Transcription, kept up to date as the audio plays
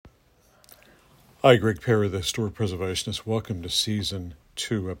Hi, Greg Perry, the Historic Preservationist. Welcome to Season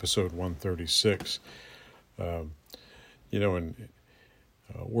 2, Episode 136. Um,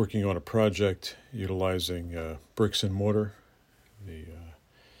 working on a project utilizing bricks and mortar,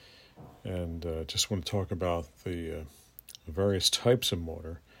 just want to talk about the various types of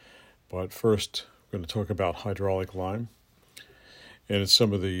mortar. But first, I'm going to talk about hydraulic lime. And it's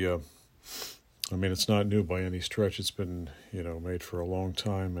some of the it's not new by any stretch. It's been, made for a long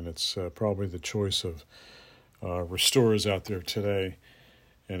time, and it's probably the choice of restorers out there today.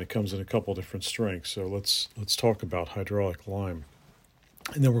 And it comes in a couple different strengths. So let's talk about hydraulic lime,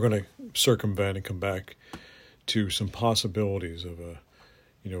 and then we're going to circumvent and come back to some possibilities of a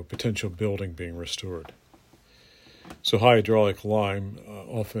potential building being restored. So hydraulic lime,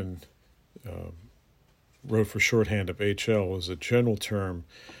 often wrote for shorthand of HL, is a general term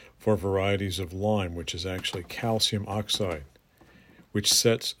for varieties of lime, which is actually calcium oxide, which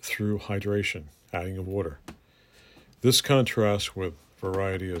sets through hydration, adding of water. This contrasts with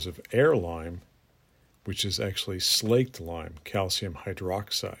varieties of air lime, which is actually slaked lime, calcium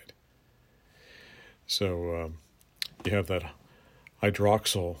hydroxide. So you have that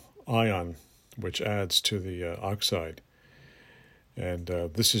hydroxyl ion, which adds to the oxide. And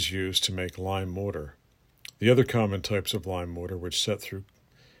this is used to make lime mortar. The other common types of lime mortar, which set through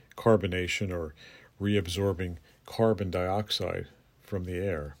carbonation or reabsorbing carbon dioxide from the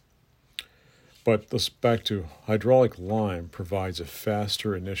air. But let's back to hydraulic lime provides a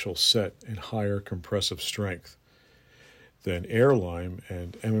faster initial set and higher compressive strength than air lime,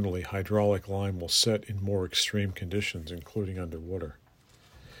 and eminently hydraulic lime will set in more extreme conditions, including underwater.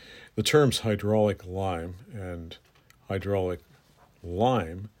 The terms hydraulic lime and hydraulic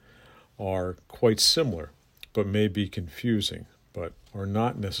lime are quite similar, but may be confusing, but are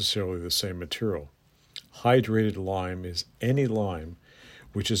not necessarily the same material. Hydrated lime is any lime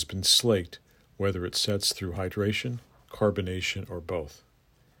which has been slaked, whether it sets through hydration, carbonation, or both.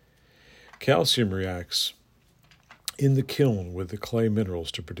 Calcium reacts in the kiln with the clay minerals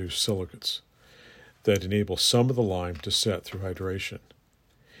to produce silicates that enable some of the lime to set through hydration.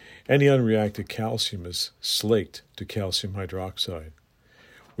 Any unreacted calcium is slaked to calcium hydroxide,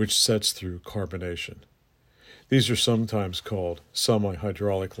 which sets through carbonation. These are sometimes called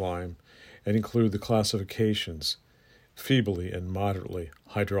semi-hydraulic lime and include the classifications feebly and moderately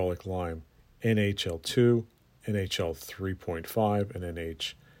hydraulic lime, NHL2, NHL 3.5, and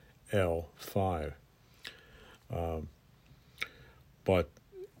NHL5.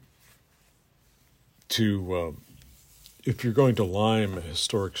 If you're going to lime a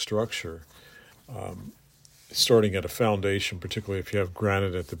historic structure, starting at a foundation, particularly if you have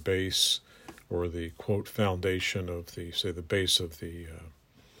granite at the base, or the quote foundation of the base of the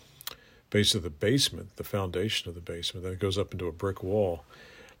basement, the foundation of the basement, then it goes up into a brick wall.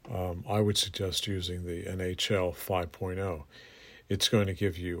 I would suggest using the NHL 5.0. It's going to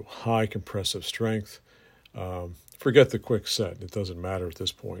give you high compressive strength. Forget the quick set; it doesn't matter at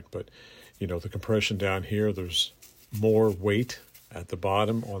this point. But the compression down here, there's more weight at the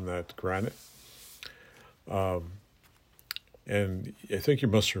bottom on that granite. And I think you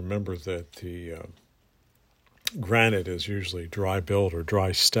must remember that the granite is usually dry built or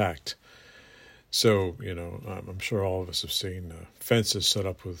dry stacked. So, I'm sure all of us have seen fences set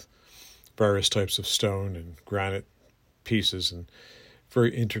up with various types of stone and granite pieces and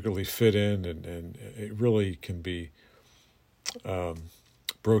very intricately fit in, and it really can be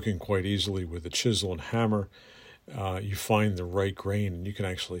broken quite easily with a chisel and hammer. You find the right grain, and you can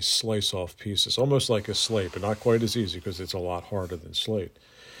actually slice off pieces, almost like a slate, but not quite as easy because it's a lot harder than slate.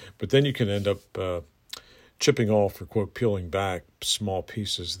 But then you can end up chipping off, or quote, peeling back small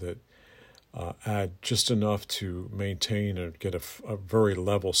pieces that add just enough to maintain or get a very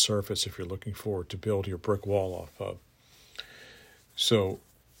level surface if you're looking for to build your brick wall off of. So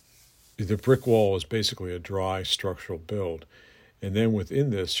the brick wall is basically a dry structural build, and then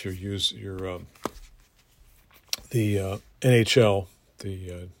within this you use the NHL,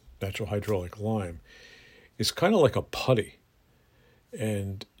 the natural hydraulic lime, is kind of like a putty.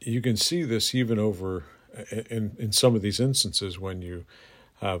 And you can see this even over in some of these instances when you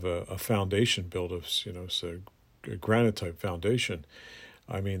have a foundation built of, a granite type foundation.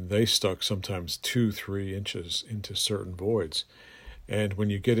 I mean, they stuck sometimes 2-3 inches into certain voids. And when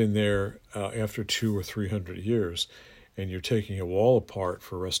you get in there after 200 or 300 years and you're taking a wall apart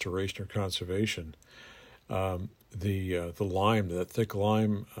for restoration or conservation, the lime, that thick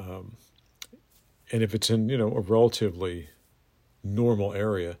lime, and if it's in a relatively normal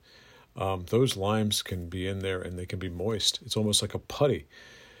area, those limes can be in there and they can be moist. It's almost like a putty.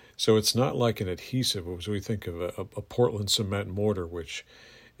 So it's not like an adhesive, as we think of a Portland cement mortar, which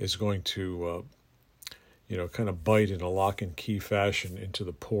is going to kind of bite in a lock and key fashion into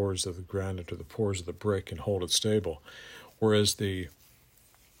the pores of the granite or the pores of the brick and hold it stable. Whereas the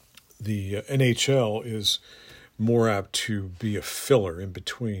NHL is more apt to be a filler in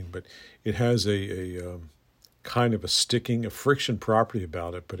between, but it has a kind of a friction property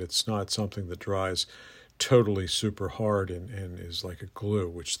about it, but it's not something that dries totally super hard and is like a glue,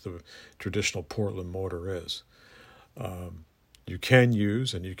 which the traditional Portland mortar is. You can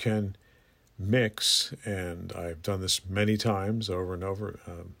use and you can mix, and I've done this many times over and over,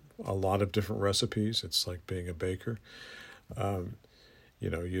 a lot of different recipes. It's like being a baker.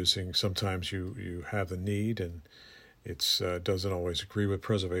 Using, sometimes you have the need, and it's doesn't always agree with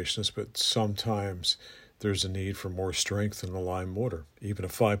preservationists, but sometimes there's a need for more strength in the lime mortar, even a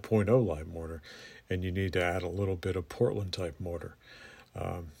 5.0 lime mortar, and you need to add a little bit of Portland type mortar.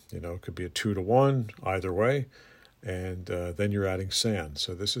 It could be a 2-to-1 either way, and then you're adding sand.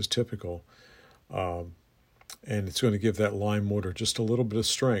 So this is typical, and it's going to give that lime mortar just a little bit of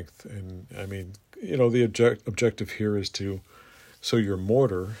strength. And I mean, the objective here is so your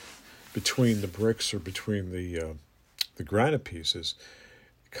mortar between the bricks or between the granite pieces,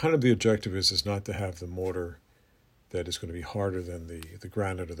 kind of the objective is not to have the mortar that is going to be harder than the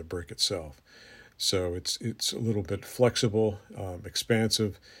granite or the brick itself. So it's a little bit flexible,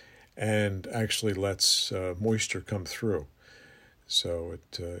 expansive, and actually lets moisture come through. So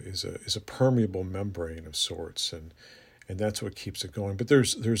it is a permeable membrane of sorts, and that's what keeps it going. But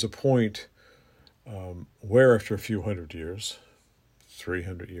there's a point where after a few hundred years,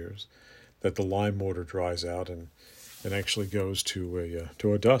 300 years, that the lime mortar dries out and actually goes to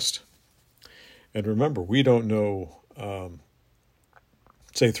a dust. And remember, we don't know,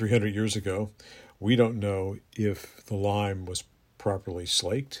 say 300 years ago, we don't know if the lime was properly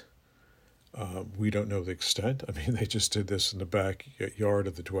slaked. We don't know the extent. I mean, they just did this in the backyard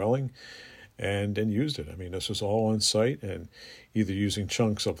of the dwelling and used it. I mean, this was all on site, and either using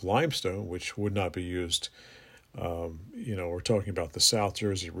chunks of limestone, which would not be used. We're talking about the South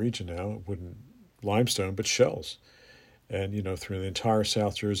Jersey region now. It wouldn't limestone, but shells. And, through the entire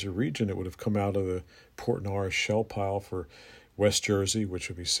South Jersey region, it would have come out of the Port Norris shell pile for West Jersey, which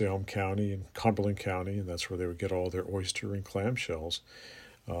would be Salem County and Cumberland County, and that's where they would get all their oyster and clam shells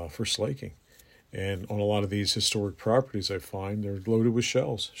for slaking. And on a lot of these historic properties, I find they're loaded with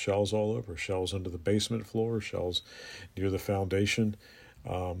shells all over, shells under the basement floor, shells near the foundation.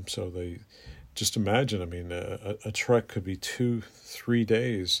 So they, just imagine, I mean, a trek could be 2-3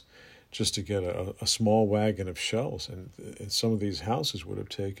 days just to get a small wagon of shells. And some of these houses would have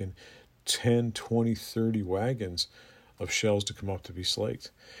taken 10, 20, 30 wagons of shells to come up to be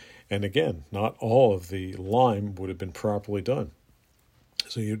slaked. And again, not all of the lime would have been properly done.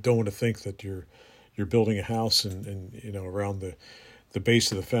 So you don't want to think that you're building a house and around the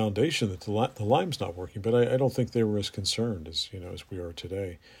base of the foundation that the lime's not working. But I don't think they were as concerned as we are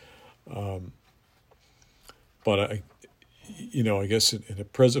today. But I guess in a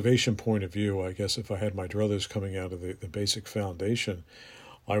preservation point of view, I guess if I had my druthers coming out of the basic foundation,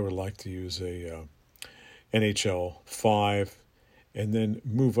 I would like to use a NHL 5, and then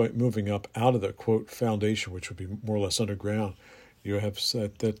moving up out of the quote foundation, which would be more or less underground. You have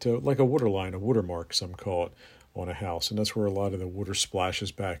that like a water line, a watermark, some call it, on a house, and that's where a lot of the water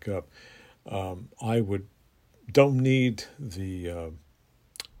splashes back up. Don't need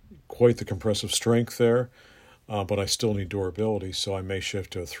quite the compressive strength there, but I still need durability, so I may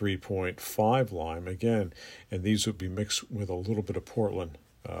shift to a 3.5 lime again, and these would be mixed with a little bit of Portland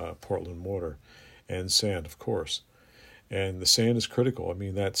mortar and sand, of course. And the sand is critical. I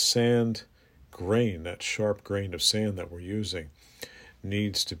mean, that sand grain, that sharp grain of sand that we're using,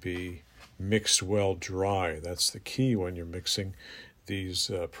 needs to be mixed well dry. That's the key when you're mixing these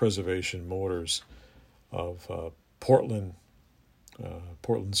preservation mortars of Portland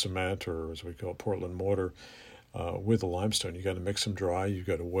cement, or as we call it, Portland mortar, with the limestone. You got to mix them dry. You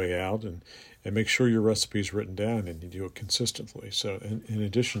got to weigh out and make sure your recipe is written down and you do it consistently. So in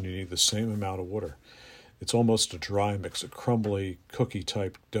addition, you need the same amount of water. It's almost a dry mix, a crumbly cookie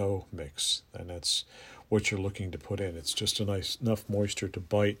type dough mix, and that's what you're looking to put in. It's just enough moisture to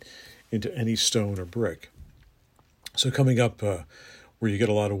bite into any stone or brick. So coming up where you get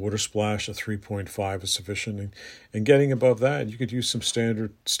a lot of water splash, a 3.5 is sufficient. And getting above that, you could use some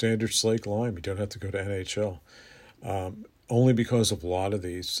standard slake lime. You don't have to go to NHL. Only because of a lot of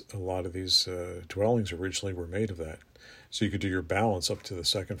these dwellings originally were made of that. So you could do your balance up to the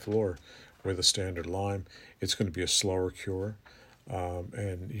second floor with a standard lime. It's going to be a slower cure,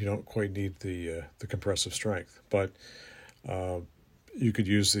 and you don't quite need the compressive strength. But you could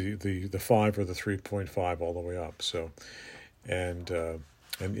use the 5 or the 3.5 all the way up. So, and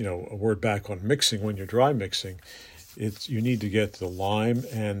And, a word back on mixing. When you're dry mixing, you need to get the lime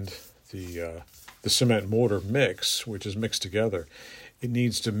and the cement mortar mix, which is mixed together. It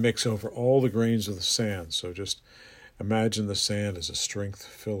needs to mix over all the grains of the sand. So just imagine the sand as a strength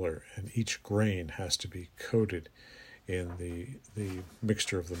filler, and each grain has to be coated in the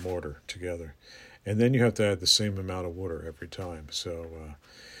mixture of the mortar together. And then you have to add the same amount of water every time. So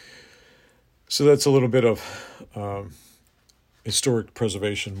that's a little bit of historic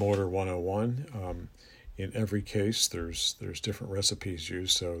preservation mortar 101. In every case, there's different recipes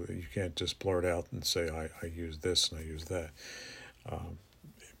used, so you can't just blurt out and say, I use this and I use that,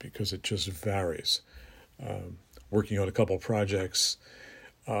 because it just varies. Working on a couple of projects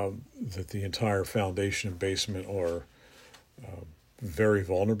that the entire foundation and basement are very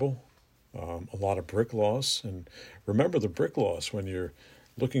vulnerable, a lot of brick loss. And remember the brick loss when you're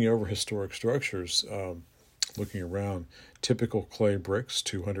looking over historic structures, looking around, typical clay bricks,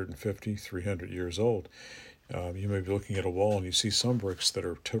 250, 300 years old. You may be looking at a wall and you see some bricks that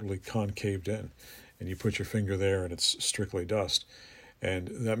are totally concaved in, and you put your finger there and it's strictly dust. And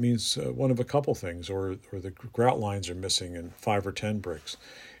that means one of a couple things, or the grout lines are missing in 5 or 10 bricks.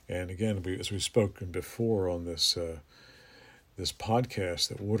 And again, as we've spoken before on this podcast,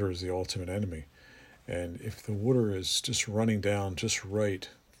 that water is the ultimate enemy. And if the water is just running down just right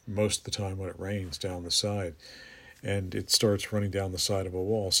most of the time when it rains down the side, and it starts running down the side of a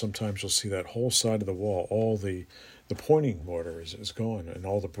wall, sometimes you'll see that whole side of the wall, all the pointing mortar is gone, and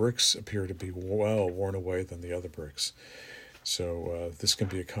all the bricks appear to be well worn away than the other bricks. So this can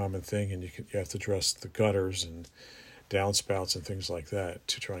be a common thing, and you have to address the gutters and downspouts and things like that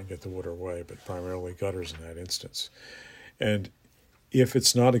to try and get the water away, but primarily gutters in that instance. And if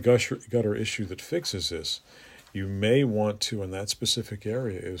it's not a gutter issue that fixes this, you may want to, in that specific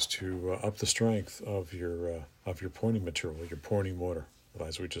area, is to up the strength of your pointing material, your pointing mortar,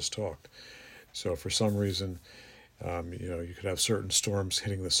 as we just talked. So for some reason, you could have certain storms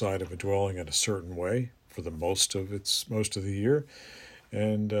hitting the side of a dwelling in a certain way for the most of the year,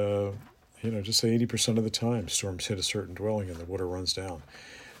 and just say 80% of the time, storms hit a certain dwelling and the water runs down.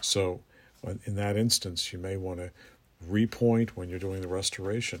 So in that instance, you may want to repoint when you're doing the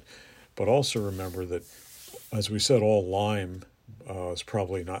restoration, but also remember that, as we said, all lime is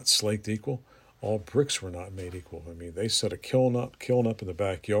probably not slaked equal. All bricks were not made equal. I mean, they set a kiln up in the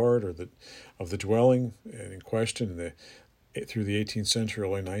backyard of the dwelling in question through the 18th century,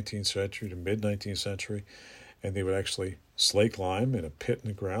 early 19th century to mid-19th century, and they would actually slake lime in a pit in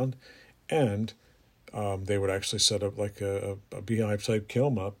the ground, and they would actually set up like a beehive-type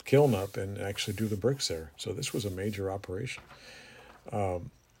kiln up and actually do the bricks there. So this was a major operation.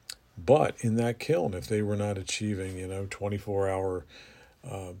 But in that kiln, if they were not achieving, 24-hour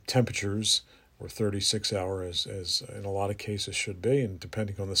temperatures or 36-hour, as in a lot of cases should be, and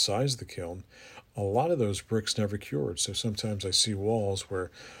depending on the size of the kiln, a lot of those bricks never cured. So sometimes I see walls where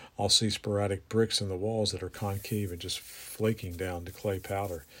I'll see sporadic bricks in the walls that are concave and just flaking down to clay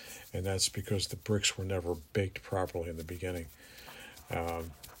powder. And that's because the bricks were never baked properly in the beginning.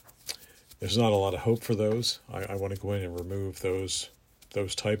 There's not a lot of hope for those. I want to go in and remove those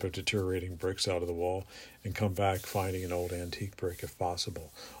type of deteriorating bricks out of the wall and come back finding an old antique brick if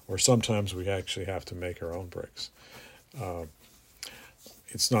possible. Or sometimes we actually have to make our own bricks.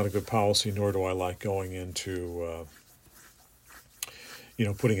 It's not a good policy, nor do I like going into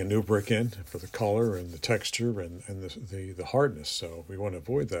putting a new brick in for the color and the texture and the hardness. So we want to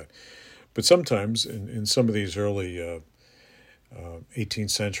avoid that. But sometimes in some of these early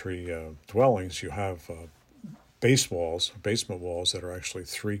 18th century dwellings, you have basement walls that are actually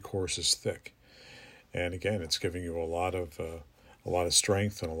 3 courses thick. And again, it's giving you a lot of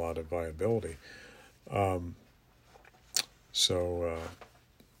strength and a lot of viability.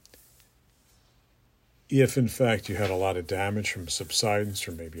 If in fact you had a lot of damage from subsidence,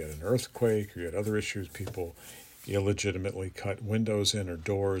 or maybe you had an earthquake, or you had other issues, people illegitimately cut windows in or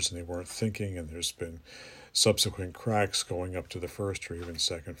doors and they weren't thinking, and there's been subsequent cracks going up to the first or even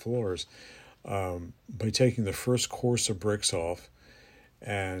second floors, by taking the first course of bricks off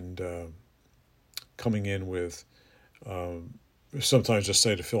and coming in with, sometimes just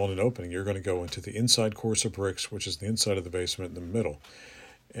say to fill in an opening, you're going to go into the inside course of bricks, which is the inside of the basement in the middle.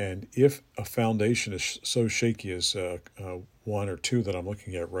 And if a foundation is so shaky as 1 or 2 that I'm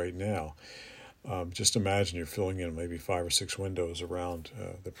looking at right now, just imagine you're filling in maybe 5 or 6 windows around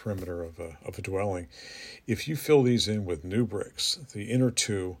the perimeter of a dwelling. If you fill these in with new bricks, the inner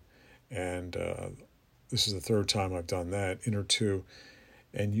 2, and this is the 3rd time I've done that, inner 2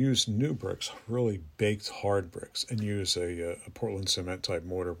 and use new bricks, really baked hard bricks, and use a Portland cement type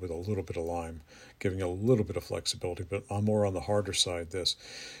mortar with a little bit of lime, giving a little bit of flexibility, but I'm more on the harder side this.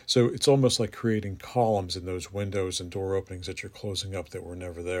 So it's almost like creating columns in those windows and door openings that you're closing up that were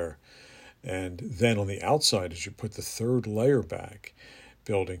never there. And then on the outside, as you put the third layer back,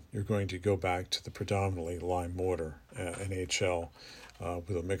 building, you're going to go back to the predominantly lime mortar, NHL,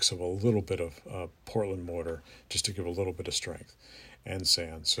 with a mix of a little bit of Portland mortar, just to give a little bit of strength, and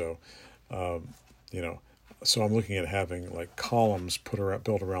sand. So, you know, so I'm looking at having like columns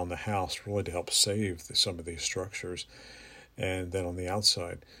built around the house, really to help save some of these structures, and then on the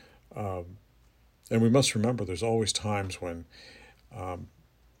outside. And we must remember, there's always times when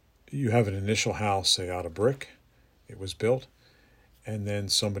you have an initial house, say out of brick, it was built, and then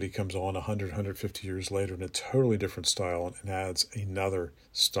somebody comes on 100, 150 years later in a totally different style and adds another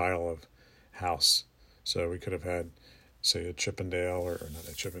style of house. So we could have had, say, a Chippendale, or not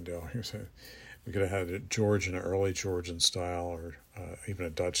a Chippendale, we could have had a Georgian, an early Georgian style, or even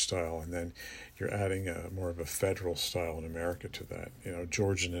a Dutch style, and then you're adding more of a federal style in America to that. You know,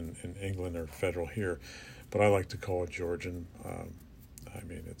 Georgian in England or federal here, but I like to call it Georgian. I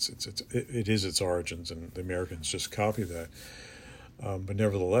mean, it is its origins, and the Americans just copy that. But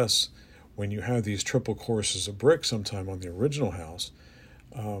nevertheless, when you have these triple courses of brick sometime on the original house,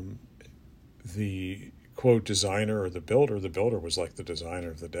 the quote designer or the builder was like the designer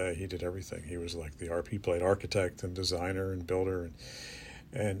of the day. He did everything. He was like he played architect and designer and builder,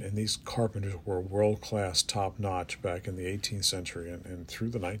 and these carpenters were world-class, top-notch back in the 18th century and through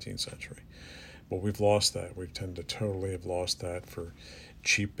the 19th century. Well, we've lost that. We tend to totally have lost that for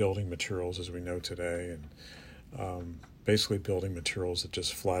cheap building materials as we know today, and basically building materials that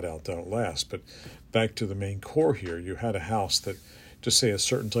just flat out don't last. But back to the main core here, you had a house that, just say a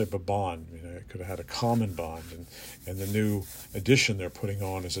certain type of bond, you know, it could have had a common bond, and the new addition they're putting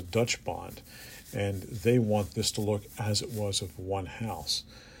on is a Dutch bond, and they want this to look as it was of one house.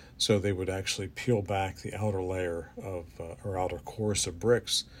 So they would actually peel back the outer layer of, or outer course of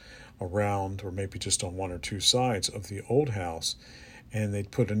bricks around, or maybe just on one or two sides of the old house, and they'd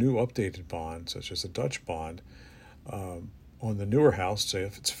put a new updated bond, such as a Dutch bond, on the newer house, say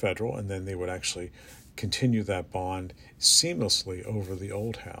if it's federal, and then they would actually continue that bond seamlessly over the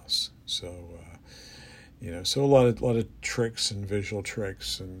old house. So, you know, so a lot of tricks and visual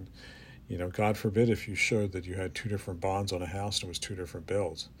tricks, and you know, God forbid if you showed that you had two different bonds on a house and it was two different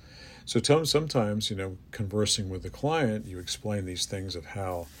builds. So sometimes, you know, conversing with the client, you explain these things of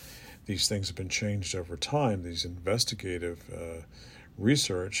how these things have been changed over time, these investigative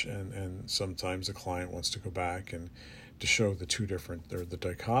research, and sometimes the client wants to go back and to show the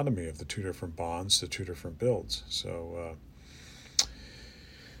dichotomy of the two different bonds, the two different builds. So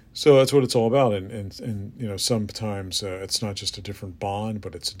that's what it's all about, and you know, sometimes it's not just a different bond,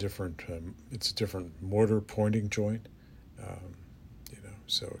 but it's a different mortar pointing joint. You know,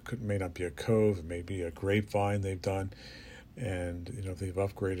 so it may not be a cove, it may be a grapevine they've done, and you know, they've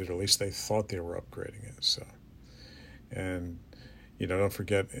upgraded, or at least they thought they were upgrading it. So, and you know, don't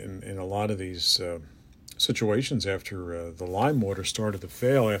forget, in a lot of these situations, after the lime mortar started to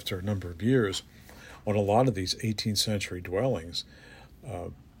fail after a number of years, on a lot of these 18th century dwellings,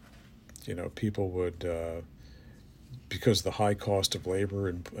 you know, people would, because of the high cost of labor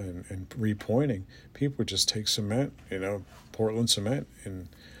and repointing, people would just take cement, you know, Portland cement, in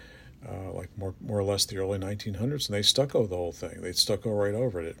like more or less the early 1900s, and they stucco the whole thing. They'd stucco right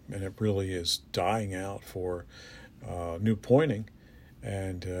over it, and it really is dying out for new pointing,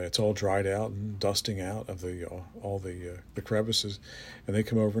 and it's all dried out and dusting out of all the crevices, and they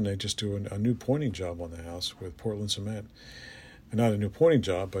come over and they just do a new pointing job on the house with Portland cement. And not a new pointing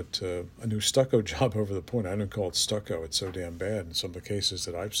job, but a new stucco job over the point. I don't call it stucco. It's so damn bad in some of the cases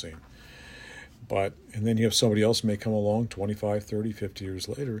that I've seen. And then you have somebody else may come along 25, 30, 50 years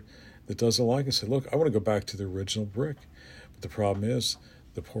later that does it like and say, look, I want to go back to the original brick. But the problem is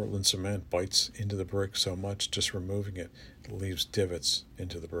the Portland cement bites into the brick so much, just removing it leaves divots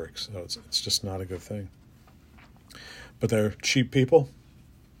into the bricks. So it's just not a good thing. But they're cheap people.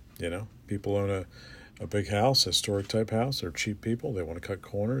 You know, people own a big house, a historic type house. They're cheap people. They want to cut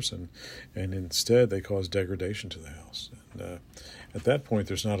corners, and instead they cause degradation to the house. And at that point,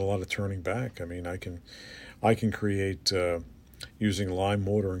 there's not a lot of turning back. I mean, I can create using lime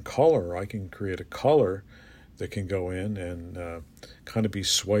mortar and color. I can create a color that can go in and kind of be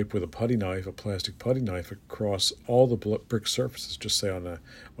swiped with a plastic putty knife across all the brick surfaces, just say on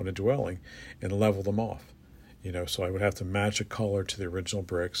a dwelling, and level them off. You know, so I would have to match a color to the original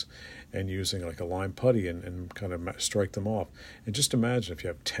bricks, and using like a lime putty and kind of strike them off. And just imagine if you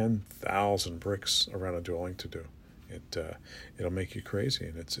have 10,000 bricks around a dwelling to do. It'll make you crazy,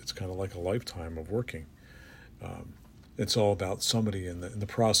 and it's kind of like a lifetime of working. It's all about somebody in the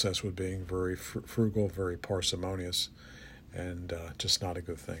process with being very frugal, very parsimonious, and just not a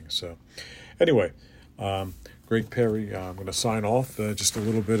good thing. So, anyway, Greg Perry, I'm going to sign off. Just a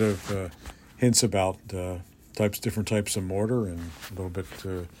little bit of hints about different types of mortar, and a little bit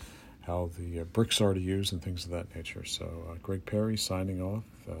how the bricks are to use and things of that nature. So, Greg Perry signing off.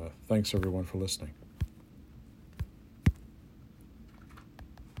 Thanks everyone for listening.